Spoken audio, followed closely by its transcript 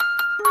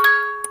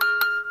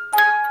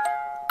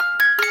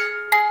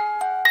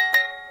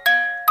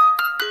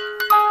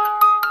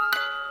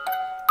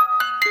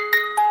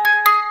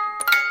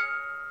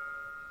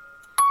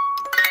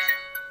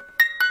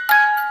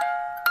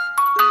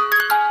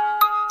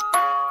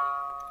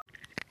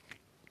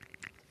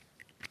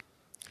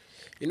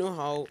You know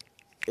how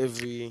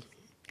every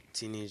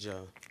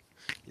teenager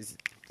is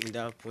in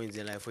that point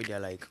in life where they're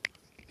like,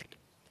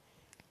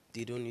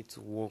 they don't need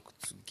to work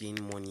to gain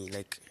money.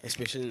 Like,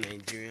 especially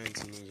Nigerian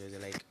teenagers, they're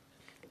like,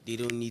 they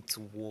don't need to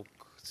work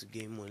to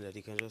gain money. Like,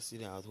 they can just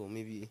sit down at home,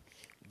 maybe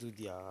do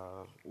their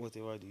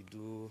whatever they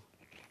do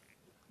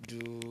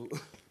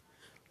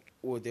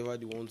whatever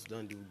they want to do,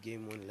 and they will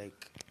gain money.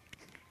 Like,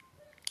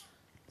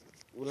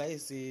 will I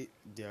say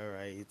they're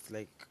right?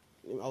 Like,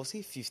 I'll say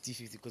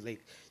 50-50 because,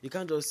 like, you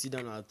can't just sit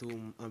down at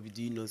home and be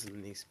doing nothing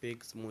and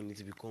expect money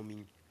to be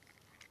coming.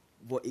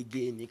 But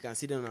again, you can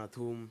sit down at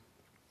home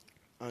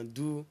and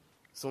do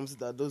something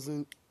that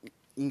doesn't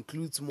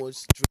include much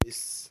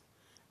stress,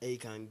 and you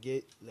can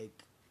get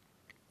like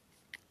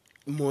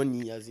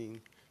money, as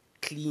in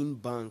clean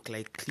bank,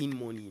 like clean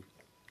money.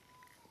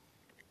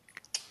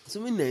 So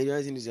many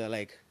Nigerians are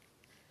like,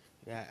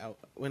 yeah,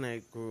 when I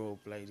grow up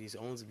like this,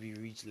 I want to be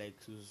rich like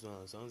so.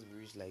 I want to be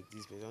rich like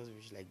this person. I want to be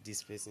rich like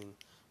this person.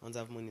 I want to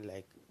have money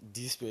like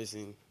this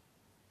person.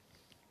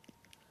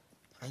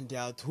 And they're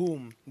at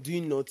home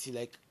doing nothing,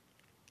 like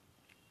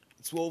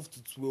 12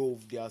 to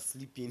 12, they are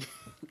sleeping.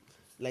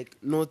 Like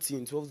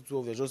nothing, 12 to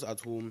 12, they're just at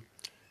home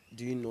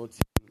doing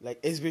nothing. Like,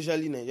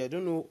 especially Nigeria. I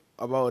don't know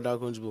about other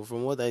countries, but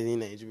from what I see in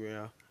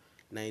Nigeria,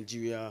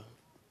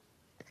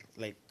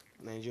 like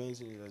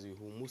Nigerians as a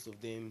whole, most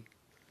of them,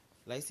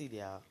 like I say, they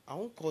are, I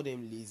won't call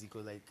them lazy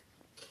because like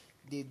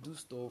they do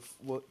stuff,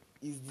 but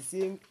it's the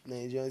same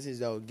Nigerians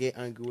that will get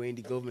angry when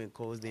the government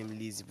calls them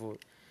lazy. But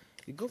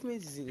the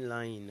government isn't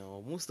lying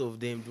now. Most of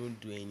them don't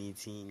do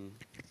anything.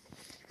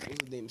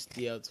 Most of them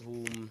stay at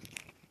home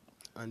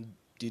and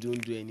they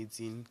don't do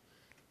anything.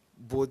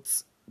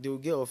 But they will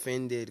get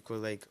offended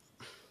because, like,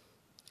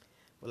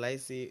 well, I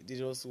say they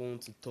just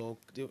want to talk.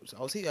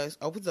 I'll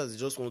put it as they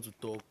just want to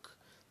talk,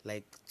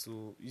 like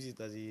to use it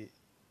as a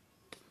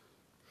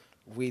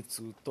way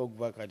to talk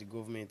back at the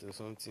government or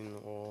something,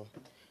 or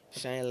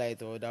shine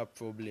light on other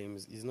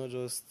problems. It's not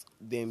just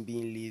them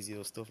being lazy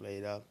or stuff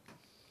like that.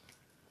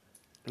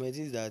 But it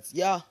is that,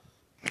 yeah,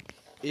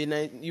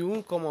 you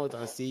won't come out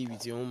and say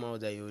with your own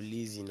mouth that you're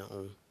lazy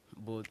now.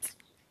 But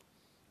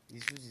the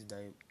truth is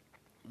that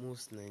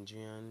most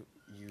Nigerian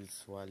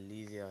youths were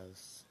lazy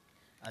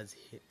as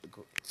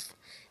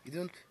you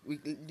don't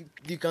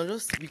we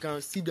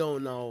can sit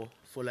down now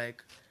for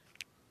like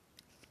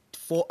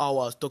 4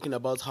 hours talking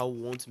about how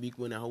we want to make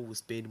money and how we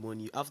spend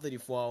money. After the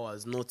 4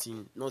 hours,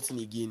 nothing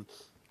again.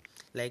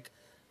 Like,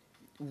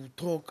 we'll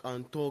talk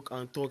and talk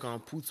and talk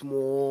and put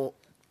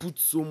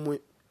so much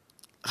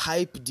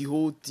hype the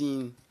whole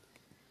thing.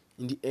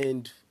 In the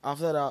end,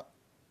 after that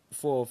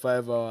 4 or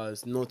 5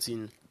 hours,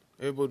 nothing.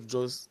 Everybody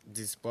just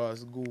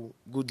disperse, go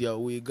their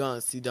way, go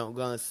and sit down,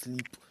 go and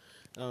sleep,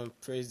 go and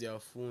press their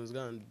phones,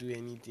 go and do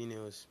anything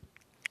else.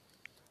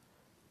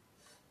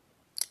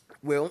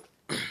 Well,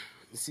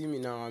 see me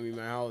now, I'm in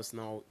my house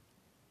now,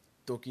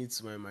 talking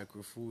to my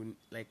microphone.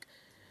 Like,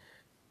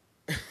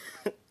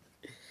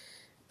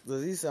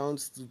 does it sound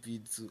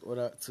stupid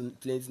to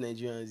plenty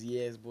Nigerians?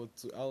 Yes, but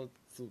to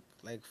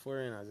like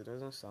foreigners, it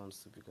doesn't sound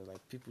stupid because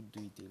like people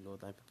do it a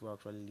lot and people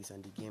actually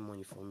listen. They gain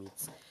money from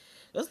it.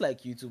 Just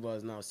like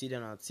YouTubers now, sit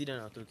down and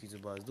talk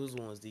YouTubers. Those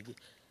ones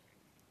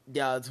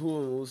they're at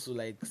home also,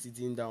 like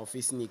sitting down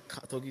facing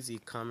talking to a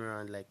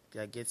camera, and like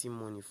they're getting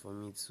money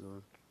from it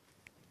too.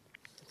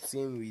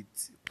 Same with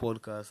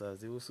podcasters,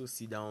 they also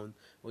sit down,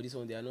 but this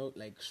one they are not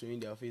like showing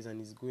their face,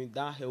 and it's going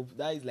that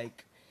is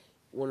like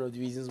one of the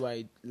reasons why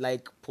I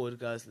like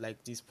podcasts,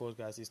 like this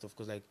podcast and stuff,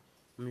 because like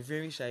I'm a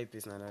very shy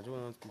person and I don't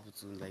want people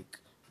to like,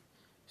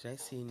 should I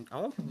say,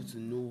 I want people to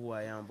know who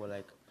I am, but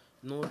like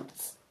not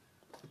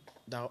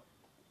that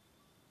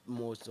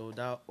much, or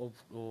that up,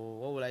 or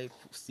what would I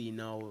say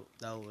now,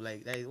 that would,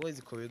 like, that is, what is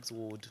the correct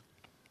word?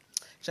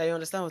 Shall you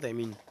understand what I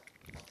mean?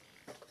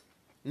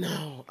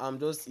 Now I'm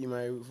just in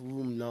my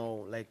room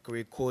now, like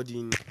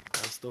recording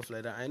and stuff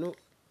like that. I know,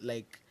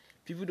 like,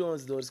 people don't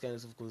want to do all this kind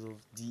of stuff because of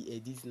the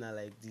editing and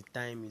like the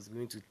time it's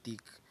going to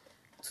take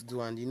to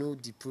do, and you know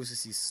the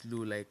process is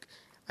slow. Like,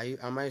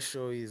 am I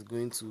sure it's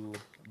going to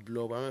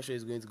blow up? Am I sure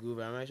it's going to go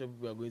over? Am I sure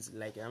people are going to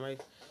like it? Am I,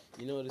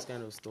 all this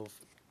kind of stuff.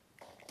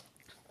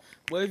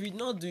 But if you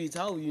not do it,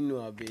 how will you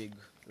know, I beg?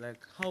 Like,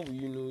 how will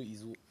you know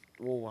is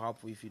what will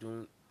happen if you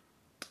don't?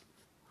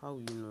 How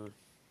will you know?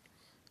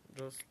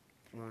 Just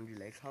wonder,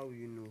 like, how will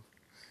you know?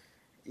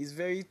 It's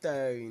very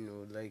tiring,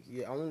 like,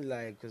 yeah, I won't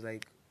lie, because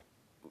like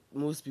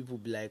most people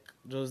be like,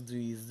 just do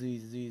it, do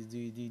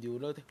it. They will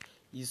not.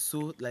 It's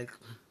so like,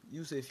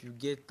 you say, if you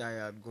get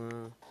tired,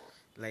 gone,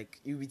 like,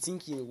 you'll be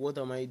thinking, what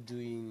am I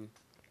doing?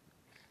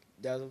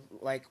 There's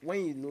like,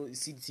 when you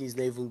see things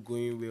not even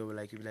going well,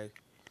 like, you'll be like,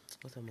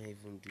 what am I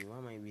even doing? Why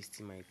am I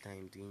wasting my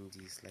time doing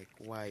this? Like,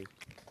 why?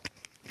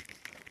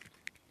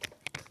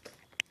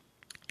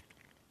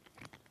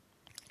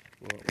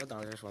 Well, what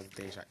I just want to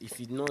tell you, Sha, if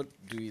you not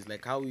do it,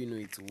 like how you know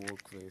it to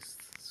work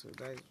first. So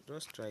that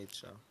just try it,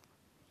 Sha.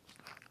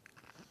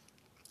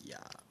 Yeah,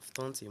 I've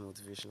turned to a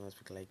motivational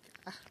speaker. Like,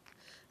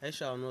 I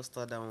shall not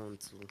start that one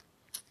too.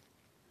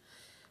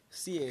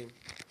 See,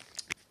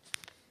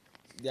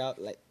 they are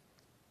like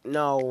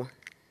now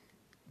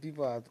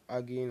people are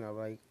arguing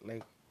about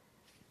like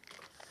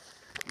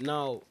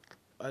now.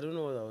 I don't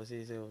know what I was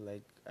saying. So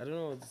like, I don't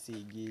know what to say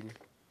again.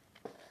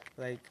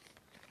 Like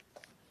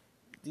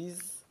this,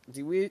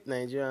 the way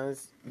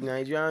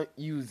Nigerian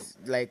use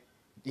like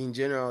in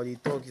general, they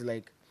talk is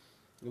like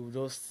they will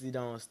just sit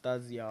down,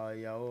 start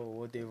yeah,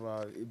 or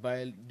whatever,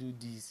 buy, do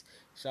this,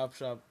 sharp,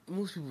 sharp.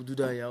 Most people do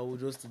that, yeah,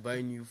 just to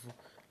buy new phone,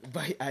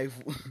 buy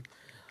iPhone.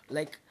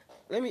 Like,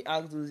 let me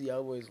ask those yeah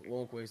boys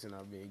one question,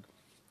 I beg.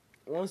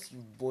 Once you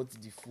bought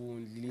the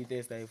phone, the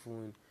latest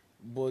iPhone,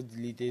 bought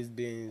the latest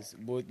Benz,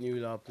 bought new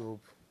laptop,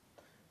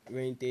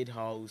 rented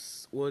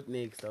house, what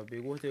next, I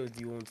beg? What else do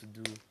you want to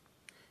do?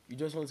 You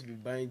just want to be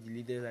buying the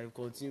latest iPhone,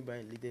 continue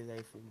buying the latest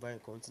iPhone, buying,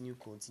 continue.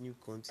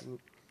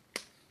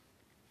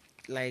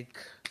 Like,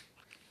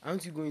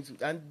 aren't you going to?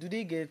 And do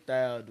they get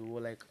tired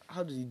or like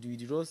how do they do it?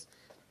 They just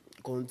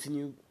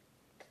continue.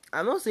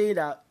 I'm not saying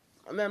that.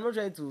 I mean, I'm not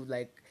trying to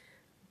like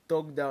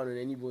talk down on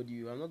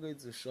anybody. I'm not going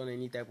to shun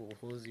any type of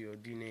hustle or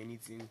doing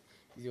anything.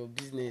 It's your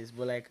business.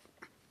 But like,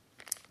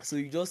 so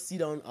you just sit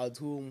down at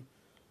home,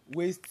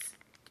 waste,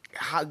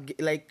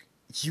 like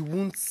you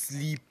won't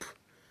sleep,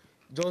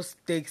 just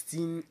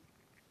texting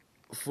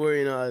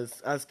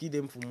foreigners, asking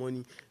them for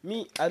money.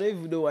 Me, I don't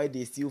even know why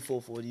they still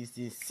fall for these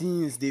things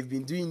since they've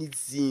been doing it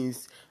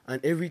since,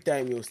 and every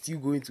time you're still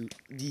going to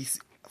this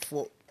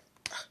for.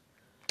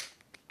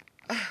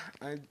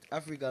 And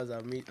Africans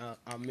are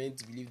meant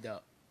to believe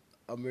that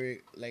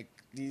America, like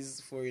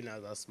these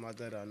foreigners, are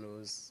smarter than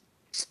us.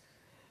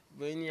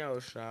 But anyhow,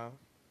 Sha,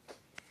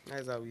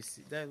 that's how we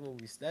see. That's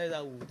what we. That's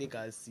how we take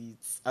our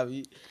seats. I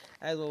mean,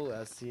 that's what we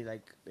are seeing.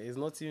 Like, there's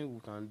nothing we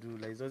can do.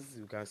 Like, there's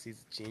nothing we can say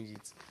to change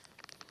it.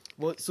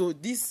 But so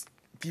these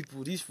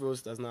people, these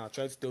fraudsters now, are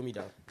trying to tell me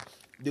that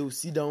they will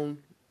sit down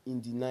in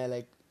the night,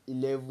 like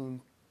 11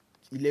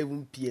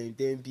 p.m.,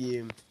 10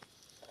 p.m.,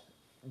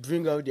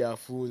 bring out their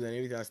phones and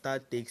everything, and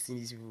start texting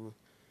these people,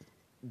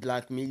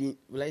 blackmailing.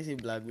 Will I say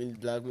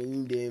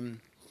blackmailing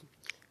them,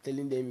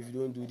 telling them if you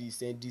don't do this,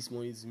 send this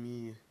money to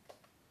me.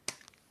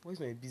 What's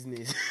my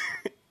business?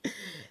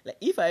 Like,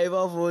 if I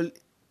ever fall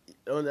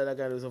under that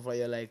kind of stuff,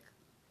 you're like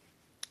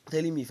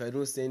telling me if I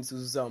don't send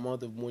so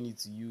amount of money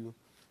to you,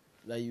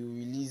 that you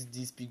release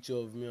this picture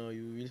of me, or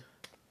you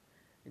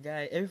will.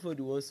 Guy,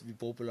 everybody wants to be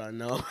popular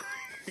now.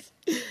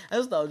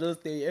 That's what I'll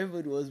just tell you.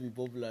 Everybody wants to be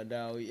popular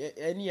now.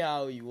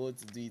 Anyhow you want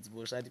to do it,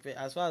 but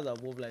as far as I'm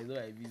popular, it's not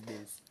my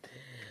business.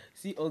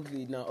 See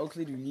Oxlade now.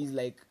 Oxlade released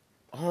like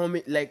how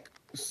many, like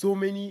so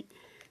many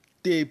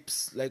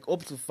tapes, like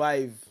up to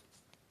 5.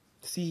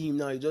 See him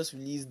now. He just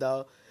released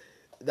that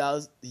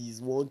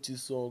his 1-2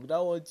 song. That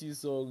 1-2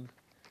 song,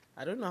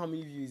 I don't know how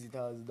many views it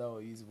has now,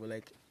 but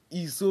like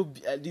he's so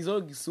the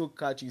song is so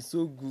catchy,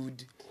 so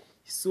good,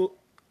 so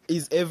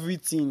is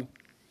everything.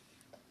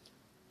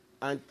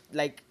 And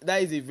like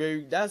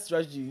that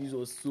strategy you use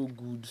was so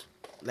good.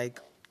 Like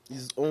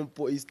his on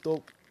point, his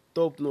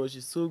top notch,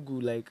 is so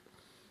good. Like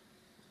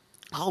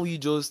how he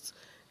just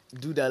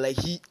do that, like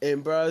he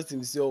embarrassed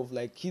himself,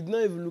 like he did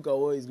not even look at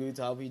what he's going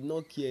to have, he did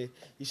not care.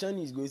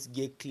 Ishani is going to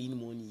get clean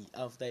money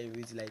after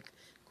everything, like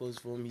because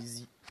from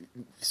his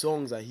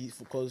songs that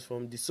because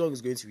from the song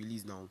he's going to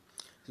release now,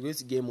 he's going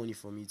to get money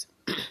from it.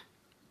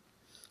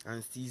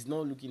 And he's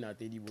not looking at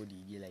anybody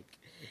again.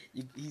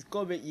 Like his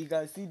comment, you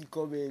can see the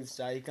comments,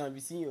 you can be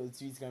seeing your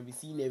tweets, you can be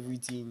seeing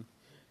everything.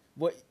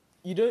 But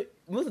you don't.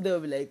 Most of them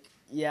will be like,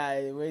 "Yeah,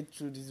 I went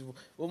through this."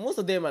 But most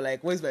of them are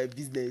like, "What's my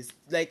business?"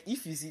 Like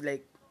if you see,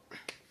 like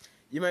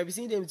you might be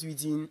seeing them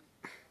tweeting,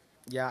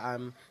 "Yeah,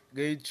 I'm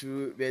going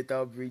through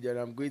mental breakdown.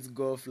 I'm going to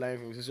go offline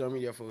from social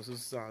media for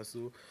so and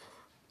so."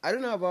 I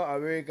don't know about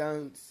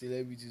American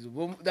celebrities,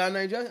 but the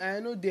Nigerians, I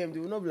know them. They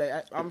will not be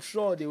like. I'm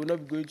sure they will not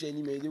be going to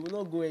anywhere. They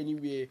will not go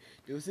anywhere.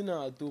 They will sit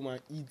down at home and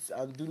eat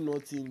and do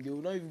nothing. They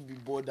will not even be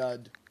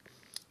bothered.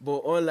 But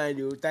online,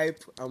 they will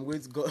type, "I'm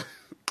going to go."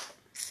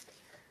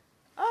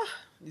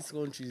 This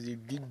country is a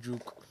big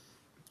joke.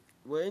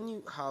 But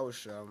anyhow,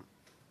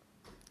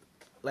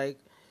 like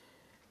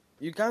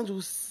you can't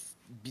just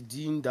be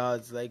doing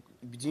that, like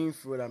be doing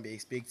fraud and be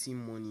expecting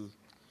money,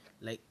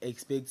 like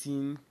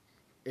expecting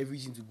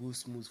everything to go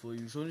smooth for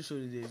you.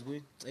 Surely there's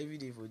going every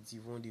day for the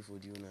thief, one day for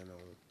the owner now.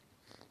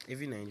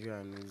 Every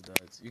Nigerian knows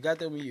that. You can't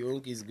tell me your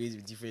own case is going to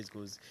be different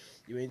because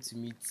you went to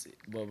meet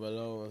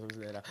Babalawo or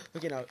something like that.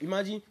 Okay, now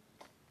imagine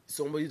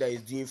somebody that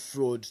is doing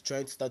fraud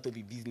trying to start up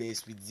a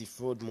business with the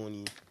fraud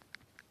money.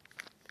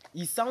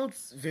 It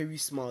sounds very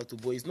smart,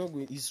 but it's not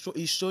going.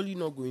 It's surely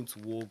not going to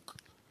work.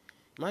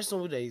 Imagine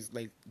somebody that is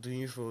like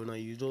doing fraud now.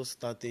 You just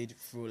started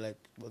fraud, like,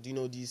 but you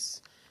know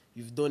this.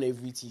 You've done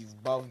everything.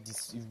 You've bathed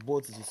this. You've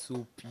bought the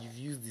soap. You've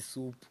used the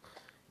soap.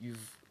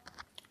 You've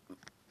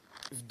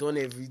you've done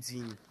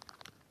everything.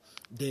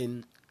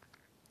 Then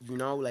you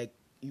now like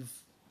you've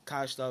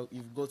cashed out,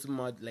 you've got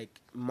mad, like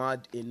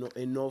mad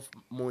enough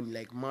money,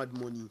 like mad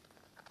money.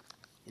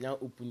 You now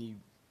open a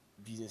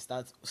business,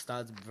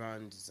 start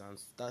brands and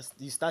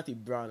you start a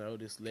brand and all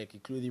this, like a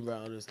clothing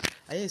brand and all this.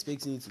 Are you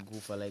expecting it to go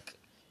for like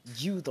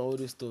guilt and all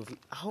this stuff?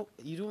 How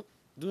you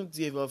don't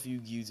you ever feel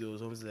guilty or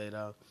something like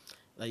that?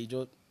 Like you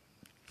just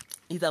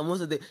it's that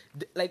most of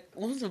like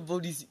most of all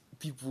these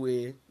people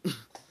you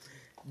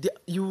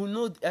will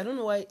know. I don't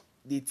know why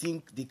they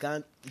think they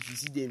can't. If you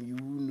see them, you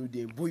will know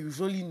them, but you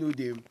surely know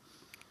them.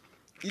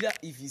 Either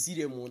if you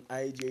see them on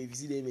IG, or if you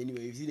see them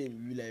anywhere, if you see them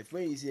in real life,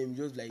 when you see them,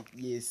 just like,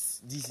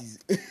 yes, this is.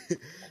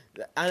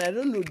 And I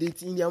don't know, they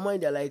in their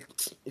mind they're like,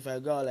 if I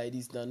go out like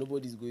this now,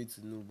 nobody's going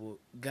to know. But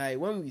guy,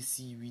 when we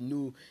see, we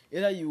know.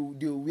 Either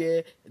they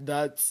wear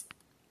that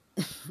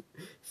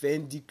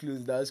Fendi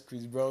clothes, that's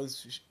Chris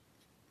Brown's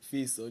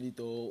face on it,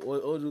 or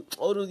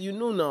all those, you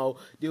know now,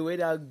 they wear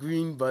that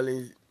green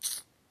balance.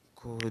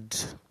 God.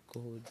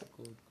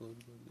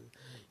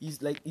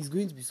 It's like it's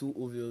going to be so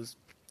obvious.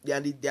 They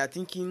are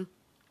thinking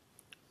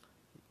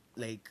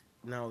like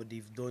now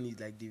they've done it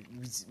like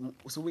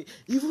so wait,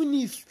 even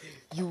if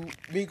you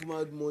make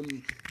mad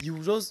money, you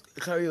just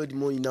carry all the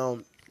money now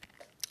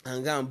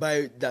and go and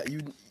buy that.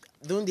 You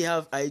don't they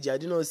have IG? I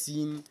did not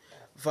seen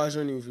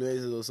fashion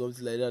influencers or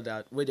something like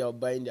that where they are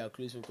buying their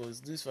clothes,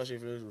 because these fashion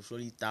influencers will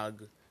surely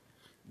tag.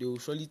 They will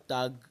surely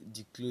tag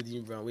the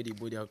clothing brand where they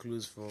bought their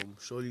clothes from.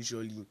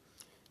 Surely.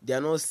 They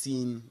are not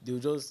seen. They will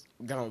just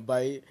go and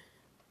buy.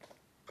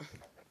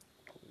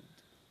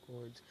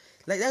 God.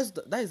 Like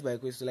that is my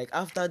question. Like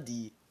after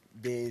the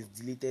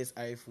latest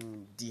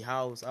iPhone, the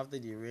house, after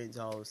the rent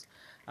house,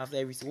 after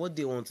everything, what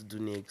they want to do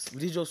next? Will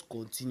they just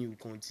continue?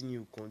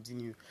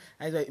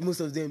 I like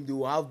most of them they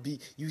will have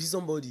you see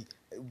somebody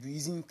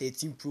using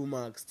 13 Pro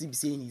Max, still be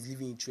saying he's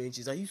living in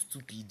trenches. Are you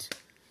stupid?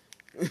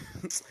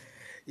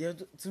 Yeah,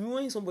 to me,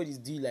 when somebody's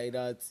doing like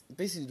that, the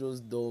person is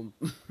just dumb.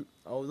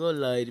 I will not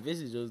lie, the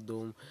person is just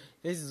dumb.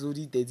 The person is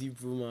only 13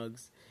 Pro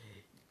Max.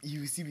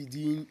 You will still be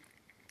doing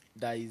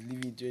that is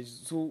living church.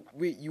 So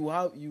wait, you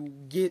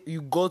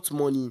got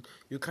money,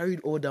 you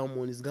carried all that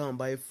money to go and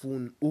buy a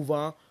phone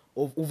over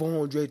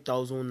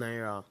 100,000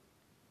 naira.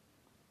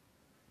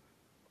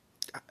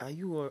 Are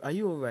you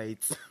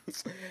alright?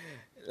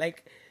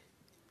 Like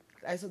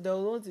I saw there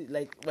was one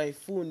like my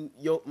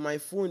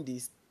phone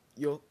this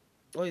your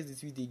what is the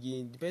tweet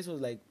again? The person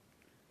was like,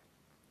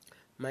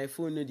 my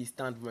phone no the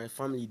stand, but my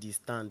family the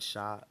stand,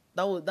 sha.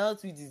 That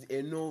tweet is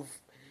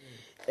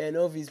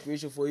enough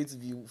inspiration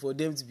for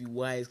them to be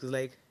wise. Cause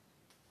like,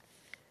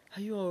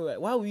 are you alright?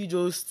 Why would you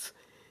just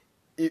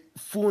a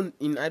phone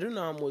in? I don't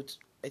know how much.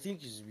 I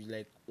think it should be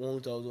like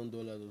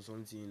 $1,000 or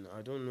something.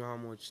 I don't know how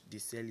much they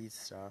sell it,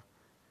 sir.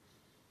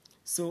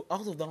 So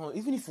out of that one,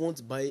 even if you want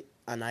to buy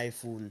an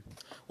iPhone,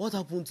 what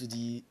happened to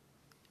the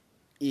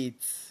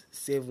 8,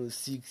 7,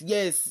 6?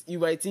 Yes, you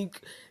might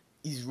think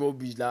it's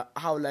rubbish. Like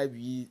how will I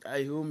be?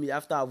 I hope me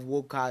after I've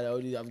worked hard,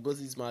 I've got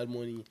this mad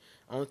money.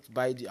 I want to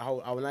buy I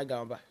will not go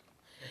and buy.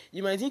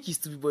 You might think it's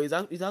stupid, but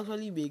it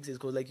actually makes sense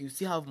because like you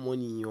still have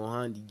money in your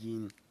hand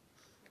again.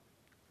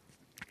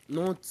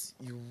 Not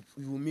you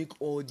will make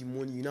all the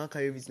money, you now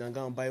carry everything and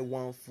go and buy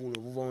one phone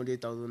of over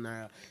 100,000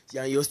 naira.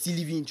 Yeah, and you're still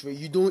living in trend.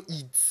 You don't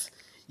eat.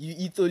 You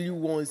eat only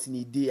once in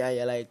a day, and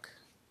you're like,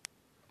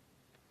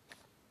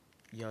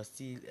 you're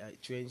still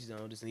trenches and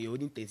all this. And you're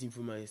holding 13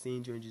 Pro Max, you're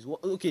saying trenches.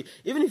 Okay,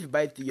 even if you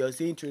buy it, you're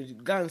saying trenches.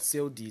 Go and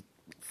sell the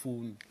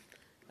phone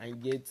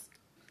and get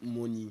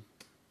money.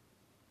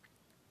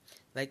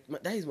 Like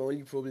that is my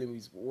only problem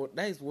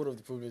that is one of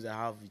the problems I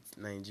have with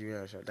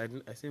Nigeria.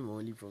 I say my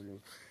only problem.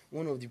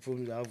 One of the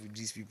problems I have with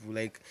these people,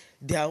 like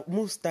they are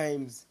most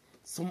times,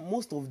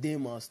 most of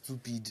them are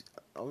stupid.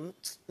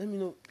 Let me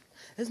know.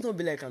 Let's not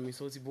be like I'm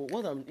insulting, but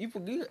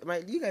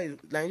you guys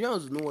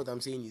Nigerians know what I'm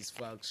saying is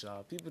facts,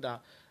 sha. People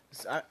that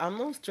I'm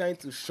not trying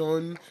to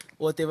shun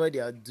whatever they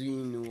are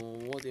doing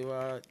or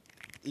whatever.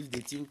 If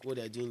they think what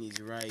they're doing is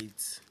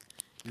right,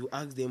 you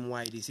ask them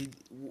why. They say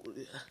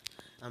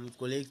I'm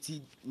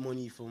collecting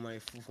money for my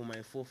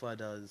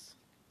forefathers.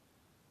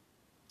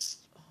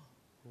 Oh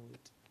God,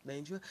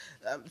 Nigeria.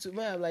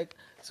 I'm like,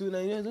 so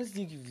Nigeria, don't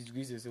think you've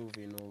disgraced yourself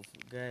enough,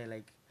 guy.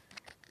 Like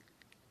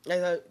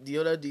the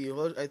other day,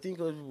 I think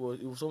it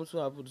was something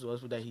happened to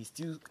us that he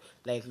still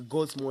like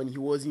got money. He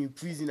was in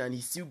prison and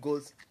he still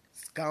got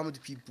scammed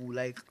people.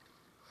 Like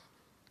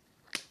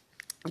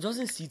it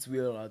doesn't sit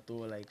well at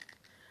all. Like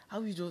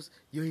how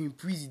you're in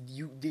prison,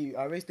 they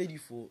arrested you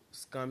for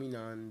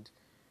scamming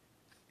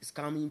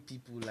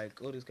people,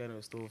 like all this kind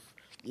of stuff.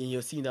 And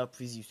you're seeing that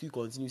prison, you still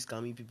continue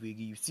scamming people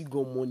again. You still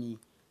got money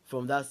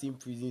from that same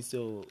prison.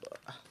 So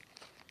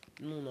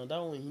no,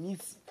 that one he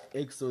needs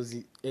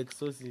exorcism,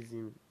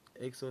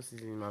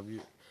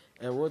 abuse.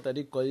 And what are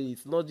they calling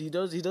it? Not he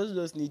doesn't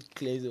just need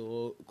cleansing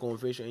or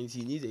confession.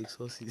 He needs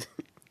exorcism.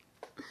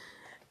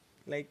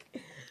 Like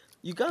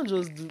you can't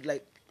just do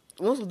like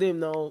most of them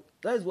now.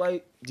 That's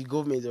why the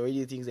government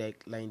already thinks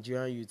like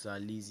Nigerian youths are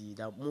lazy.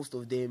 That most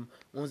of them,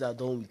 once they're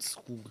done with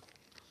school,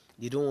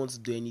 they don't want to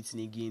do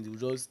anything again.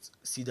 They'll just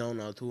sit down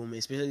at home,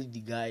 especially the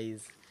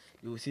guys.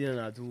 They will sit down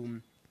at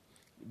home,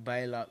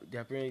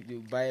 their parents they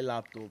buy a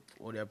laptop,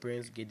 or their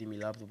parents get them a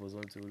laptop or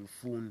something, or a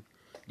phone.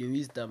 They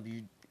use that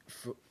be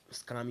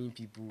scamming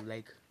people.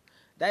 Like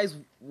that is,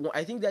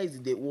 I think that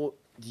is the what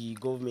the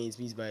government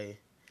means by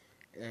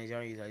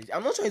Nigerian youth.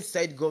 I'm not trying to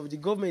side the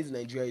government in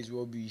Nigeria is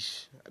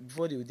rubbish.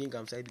 Before they will think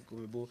I'm siding the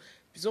government,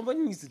 but somebody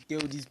needs to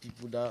tell these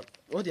people that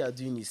what they are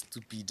doing is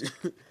stupid.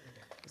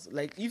 So,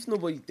 like if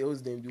nobody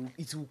tells them,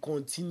 it will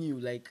continue.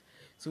 Like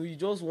so, you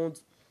just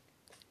want.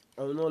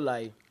 I will not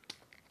lie.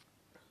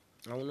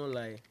 I will not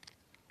lie.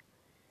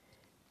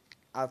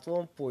 At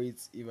one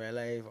point in my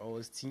life, I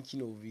was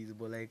thinking of it,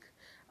 but like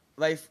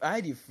I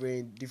had a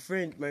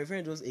friend. My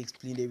friend just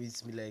explained everything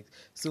to me. Like,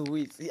 so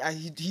wait,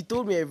 he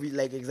told me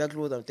like exactly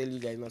what I'm telling you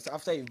guys now. So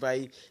after you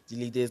buy the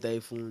latest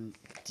iPhone,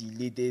 the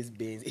latest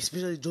Benz,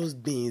 especially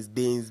just Benz,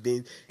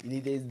 the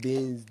latest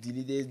Benz,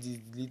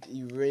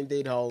 you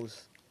rented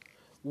house.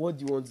 What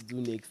do you want to do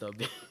next,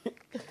 Abi?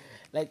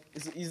 Like,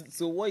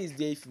 so what is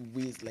there if you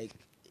wait? Like,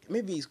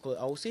 maybe it's called.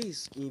 I would say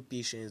it's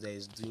impatience that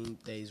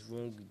is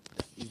wrong.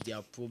 Is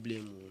their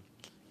problem?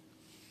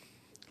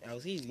 I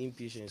would say it's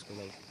impatience because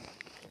like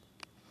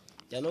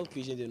they're not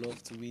patient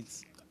enough to wait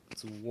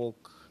to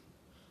work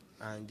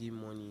and give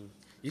money.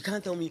 You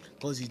can't tell me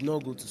because you did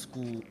not go to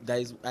school.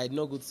 I did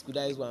not go to school.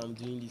 That is why I'm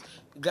doing this.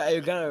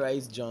 You can't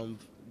write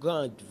jump.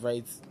 Go and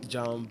write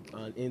jump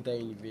and enter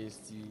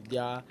university. They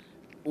are.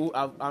 Oh,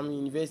 I'm in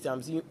university.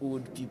 I'm seeing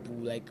old people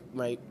like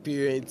my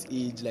parents'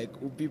 age, like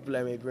old people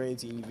like my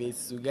parents in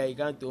university. So, guy, you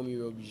can't tell me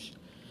rubbish.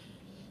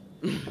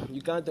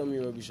 You can't tell me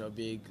rubbish or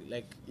big.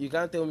 Like you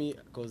can't tell me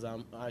because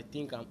I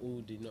think I'm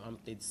old. You know, I'm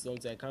 30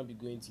 something. I can't be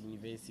going to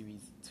university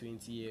with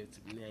 20 years,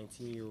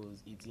 19 year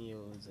olds, 18 year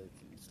olds. Like,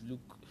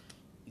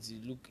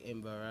 it look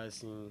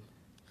embarrassing.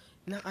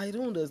 Now I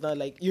don't understand.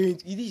 Like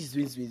it is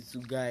 2022,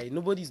 guy.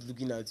 Nobody's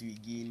looking at you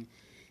again.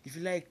 If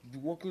you like be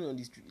walking on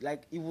the street,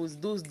 like it was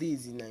those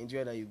days in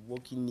Nigeria that you're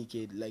walking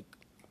naked. Like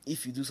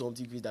if you do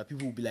something crazy, that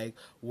people will be like,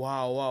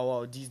 wow, wow,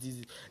 wow, this.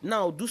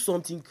 Now do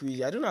something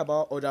crazy. I don't know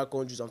about other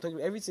countries. I'm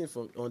talking everything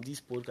from on this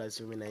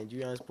podcast from a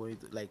Nigerian's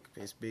point, like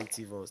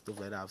perspective or stuff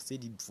like that. I've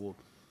said it before.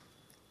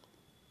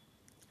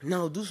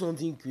 Now do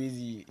something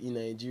crazy in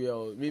Nigeria,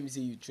 or maybe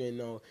say you trend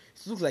now.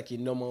 It looks like a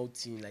normal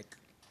thing. Like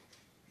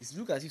it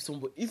looks as if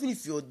somebody, even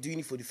if you're doing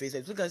it for the first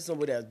time, it looks as if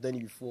somebody has done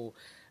it before.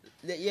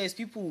 Yes,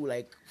 people will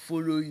like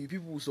follow you,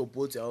 people will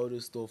support you, all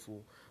those stuff.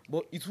 Oh.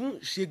 But it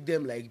won't shake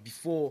them like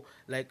before.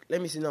 Like,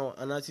 let me see now,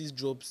 an artist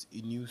drops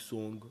a new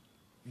song.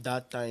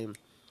 That time,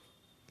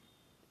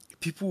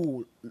 people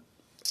will,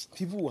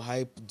 people will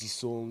hype the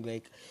song.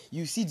 Like,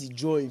 you see the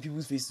joy in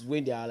people's faces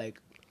when they are like,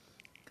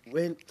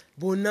 when.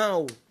 But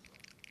now,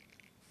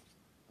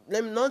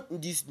 let me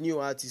not this new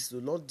artist, so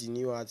not the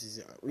new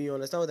artist. You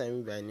understand what I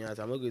mean by new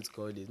artist? I'm not going to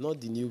call this.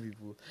 Not the new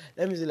people.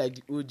 Let me say like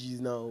the OGs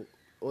now.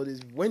 All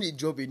this when they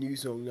drop a new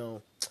song now,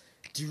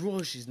 the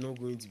rush is not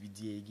going to be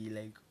there again.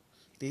 Like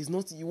there's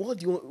nothing.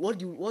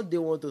 What they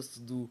want us to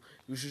do?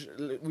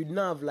 We don't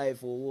have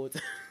life or what?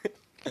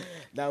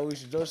 That we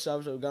should just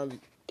sharp sharp.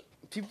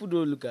 People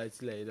don't look at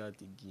it like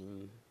that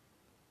again.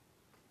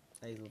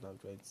 That is what I'm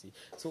trying to say.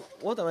 So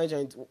what am I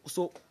trying to?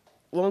 So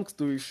long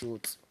story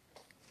short,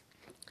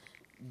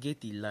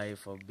 get a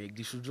life, I beg.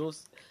 They should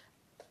just.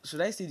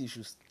 Should I say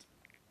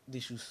they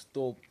should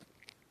stop?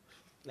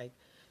 Like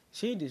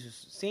saying they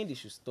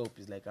should stop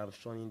is like I'm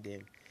shunning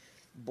them.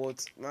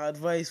 But my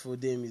advice for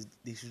them is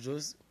they should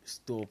just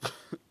stop.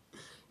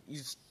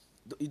 It's,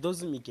 it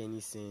doesn't make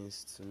any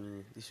sense to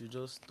me. They should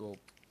just stop.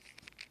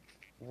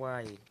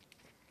 Why?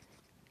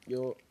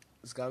 You're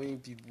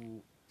scamming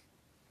people,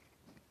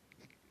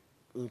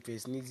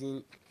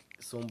 impersonating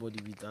somebody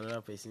with another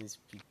person's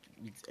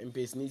with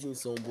impersonating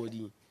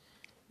somebody.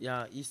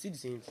 Yeah, it's still the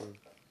same thing.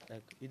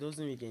 Like it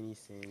doesn't make any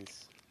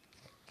sense.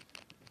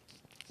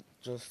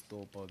 Just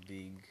stop, a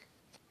big.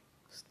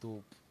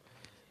 Stop.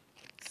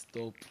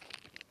 Stop.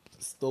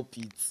 Stop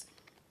it.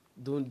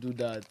 Don't do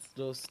that.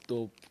 Just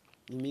stop.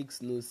 It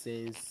makes no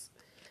sense.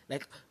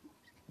 Like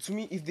to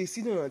me, if they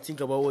sit down and think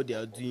about what they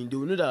are doing, they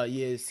will know that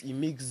yes, it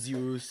makes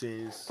zero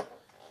sense.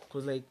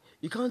 Cause like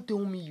you can't tell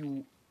me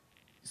you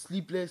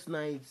sleepless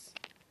nights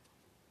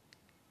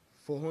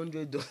for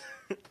 $100.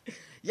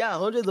 Yeah,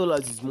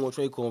 $100 is much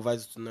when you convert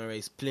it to naira.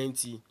 It's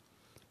plenty.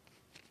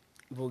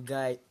 But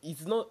guy,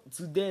 it's not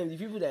to them. The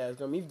people that have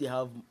come, if they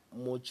have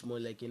much more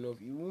like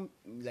enough, you won't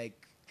like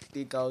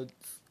take out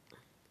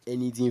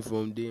anything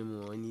from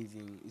them or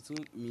anything. It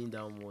won't mean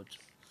that much.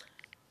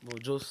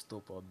 But just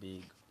stop a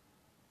big.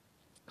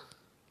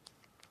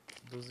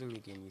 Doesn't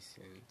make any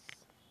sense.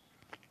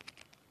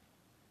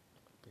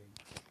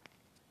 Abeg.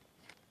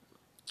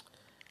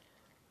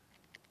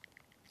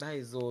 That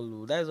is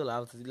all. That is all I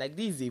have to say. Like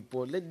this is a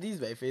pod. This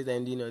is my first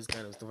time doing all this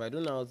kind of stuff. I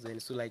don't know how to.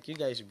 So like you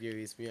guys should be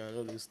with me and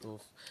all this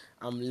stuff.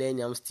 I'm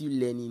learning. I'm still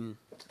learning.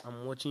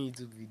 I'm watching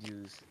YouTube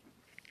videos,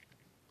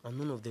 and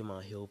none of them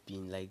are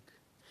helping. Like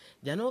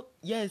they're not.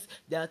 Yes,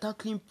 they are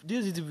tackling.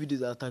 These YouTube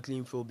videos are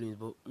tackling problems,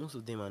 but most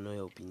of them are not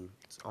helping.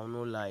 I'll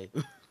not lie.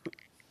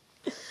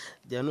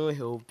 They are not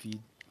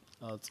helping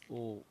at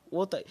all.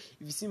 If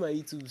you see my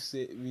YouTube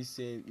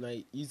recent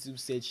my YouTube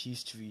search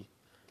history,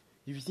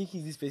 If you think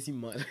is this person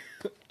mad,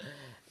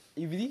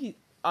 if you think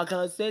I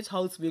can search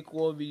how to make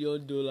 $1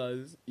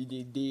 million in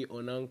a day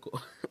on Anchor,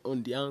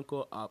 on the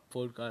Anchor app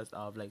podcast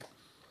app. Like,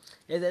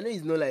 yes, I know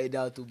it's not like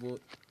that, too, but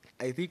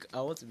I think I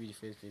want to be the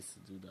first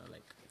person to do that.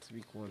 Like, to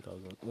make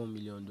 $1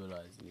 million in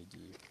a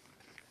day.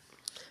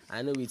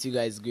 I know with you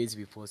guys it's going to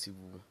be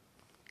possible.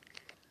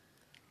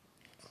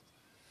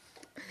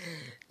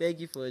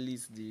 Thank you for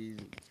listening.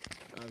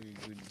 Have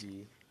a good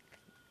day.